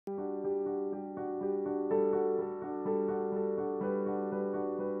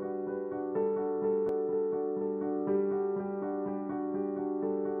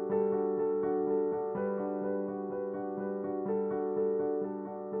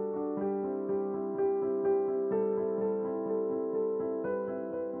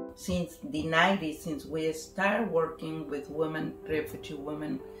since the 90s, since we started working with women, refugee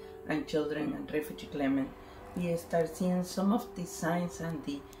women and children and refugee claimants, we start seeing some of the signs and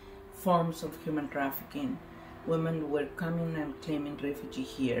the forms of human trafficking. Women were coming and claiming refugee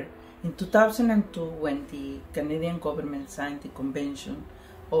here. In 2002, when the Canadian government signed the Convention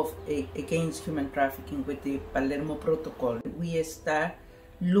against human trafficking with the Palermo Protocol, we start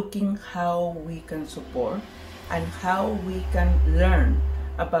looking how we can support and how we can learn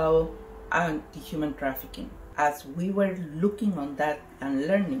about anti-human trafficking. As we were looking on that and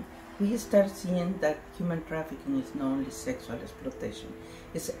learning, we start seeing that human trafficking is not only sexual exploitation,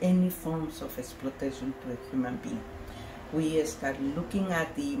 it's any forms of exploitation to a human being. We start looking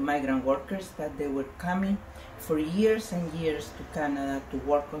at the migrant workers that they were coming for years and years to Canada to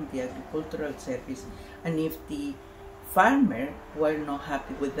work on the agricultural service, and if the farmers were not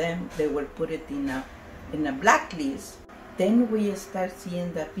happy with them, they were put in a blacklist. Then we start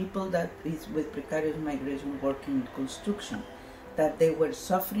seeing that people that is with precarious migration working in construction, that they were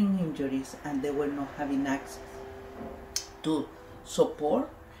suffering injuries and they were not having access to support.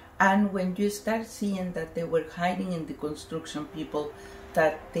 And when you start seeing that they were hiding in the construction people,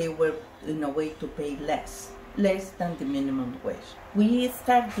 that they were in a way to pay less than the minimum wage. We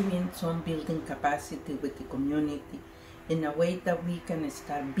start doing some building capacity with the community in a way that we can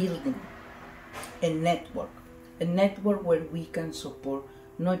start building a network where we can support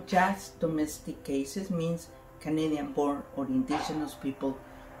not just domestic cases, means Canadian-born or Indigenous people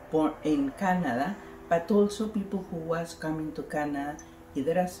born in Canada, but also people who was coming to Canada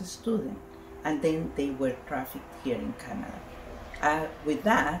either as a student and then they were trafficked here in Canada. With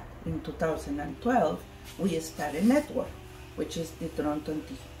that, in 2012, we started a network, which is the Toronto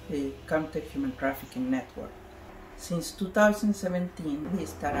Counter-Human Trafficking Network. Since 2017, we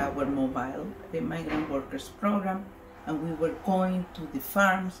started our mobile migrant workers program, and we were going to the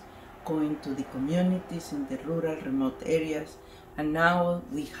farms, going to the communities in the rural, remote areas, and now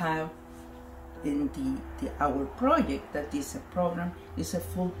we have in our project that is a program, is a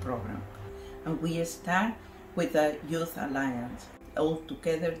full program, and we start with a youth alliance. All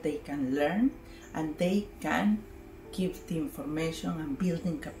together they can learn and they can give the information and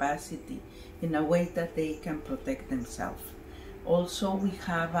building capacity in a way that they can protect themselves. Also, we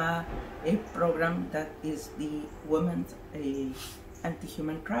have a program that is the Women's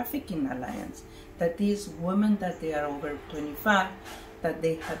Anti-Human Trafficking Alliance. That is women that they are over 25, that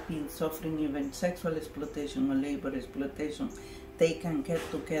they have been suffering even sexual exploitation or labor exploitation. They can get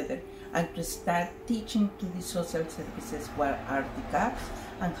together and to start teaching to the social services what are the gaps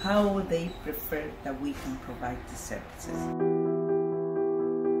and how they prefer that we can provide the services.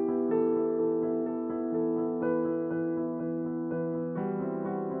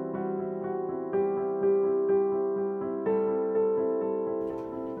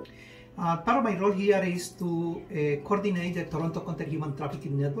 Part of my role here is to coordinate the Toronto Counter-Human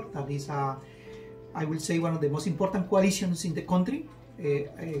Trafficking Network. That is, I will say, one of the most important coalitions in the country,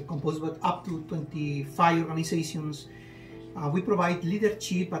 composed of up to 25 organizations. We provide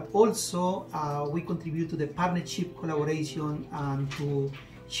leadership, but also we contribute to the partnership, collaboration, and to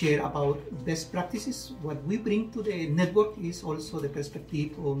share about best practices. What we bring to the network is also the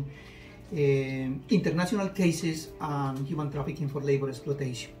perspective on international cases and human trafficking for labor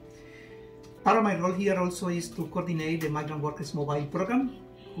exploitation. Part of my role here also is to coordinate the Migrant Workers Mobile Program,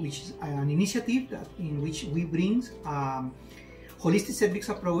 which is an initiative in which we bring holistic service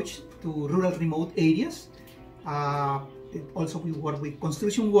approach to rural remote areas. Also, we work with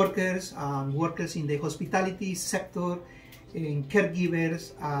construction workers, workers in the hospitality sector, in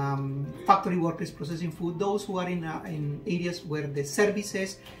caregivers, factory workers processing food, those who are in areas where the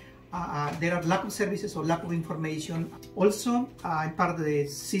services, there are lack of services or lack of information. Also, I'm part of the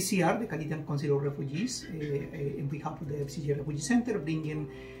CCR, the Canadian Council of Refugees, and we have the FCG Refugee Center, bringing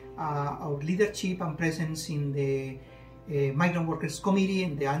our leadership and presence in the Migrant Workers Committee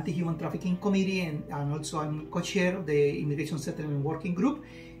and the Anti-Human Trafficking Committee, and also I'm co-chair of the Immigration Settlement Working Group,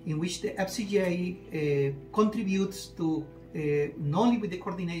 in which the FCGA contributes to not only with the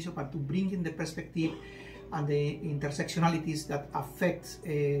coordination, but to bring in the perspective and the intersectionalities that affect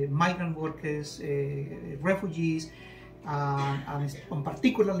migrant workers, refugees, and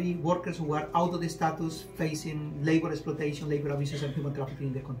particularly workers who are out of the status facing labor exploitation, labor abuses, and human trafficking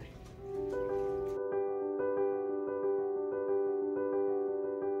in the country.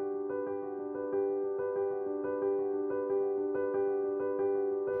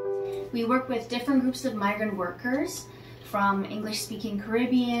 We work with different groups of migrant workers from English-speaking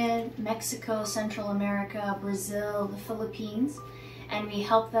Caribbean, Mexico, Central America, Brazil, the Philippines, and we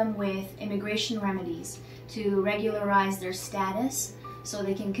help them with immigration remedies to regularize their status so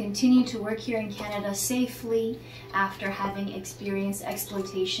they can continue to work here in Canada safely after having experienced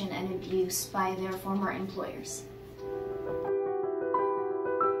exploitation and abuse by their former employers.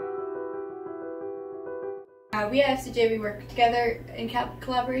 We at FCJ, we work together in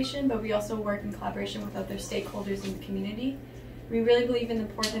collaboration, but we also work in collaboration with other stakeholders in the community. We really believe in the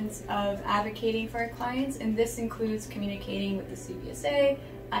importance of advocating for our clients, and this includes communicating with the CBSA,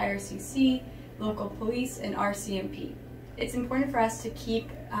 IRCC, local police, and RCMP. It's important for us to keep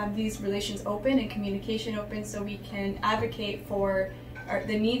these relations open and communication open so we can advocate for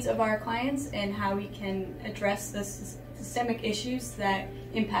the needs of our clients and how we can address the systemic issues that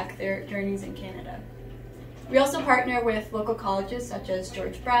impact their journeys in Canada. We also partner with local colleges such as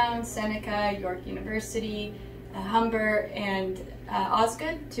George Brown, Seneca, York University, Humber, and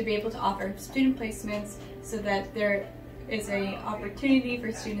Osgood to be able to offer student placements so that there is an opportunity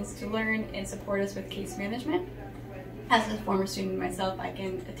for students to learn and support us with case management. As a former student myself, I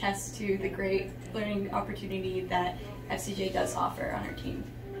can attest to the great learning opportunity that FCJ does offer on our team.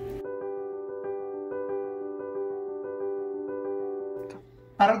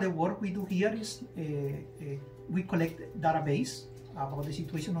 Part of the work we do here is we collect database about the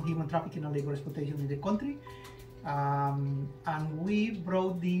situation of human trafficking and labor exploitation in the country. And we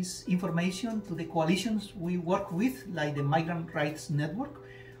brought this information to the coalitions we work with, like the Migrant Rights Network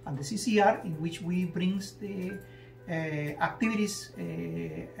and the CCR, in which we bring the activities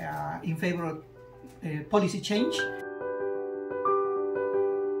in favor of policy change.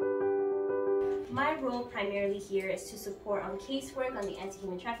 My role primarily here is to support on casework on the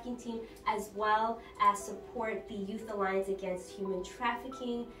anti-human trafficking team, as well as support the Youth Alliance Against Human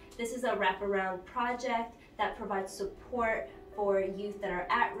Trafficking. This is a wraparound project that provides support for youth that are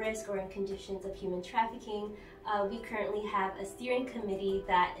at risk or in conditions of human trafficking. We currently have a steering committee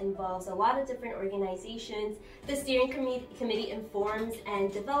that involves a lot of different organizations. The steering committee informs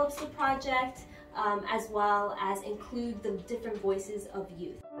and develops the project, as well as include the different voices of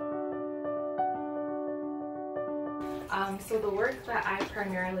youth. So the work that I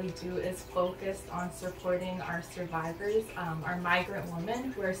primarily do is focused on supporting our survivors, our migrant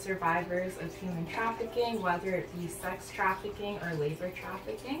women who are survivors of human trafficking, whether it be sex trafficking or labor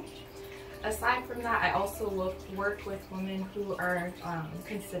trafficking. Aside from that, I also work with women who are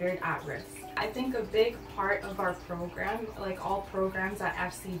considered at risk. I think a big part of our program, like all programs at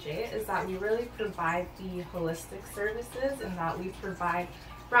FCJ, is that we really provide the holistic services and that we provide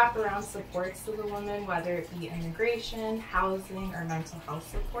wraparound supports to the women, whether it be immigration, housing, or mental health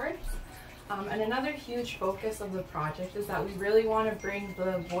supports. And another huge focus of the project is that we really want to bring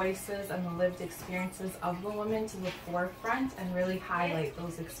the voices and the lived experiences of the women to the forefront and really highlight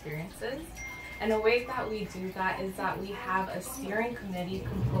those experiences. And a way that we do that is that we have a steering committee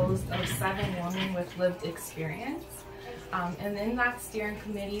composed of 7 women with lived experience. And in that steering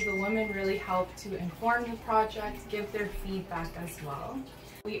committee, the women really help to inform the project, give their feedback as well.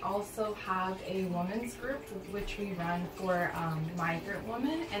 We also have a women's group which we run for migrant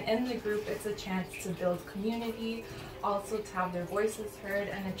women, and in the group it's a chance to build community, also to have their voices heard,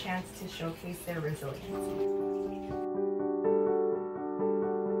 and a chance to showcase their resilience.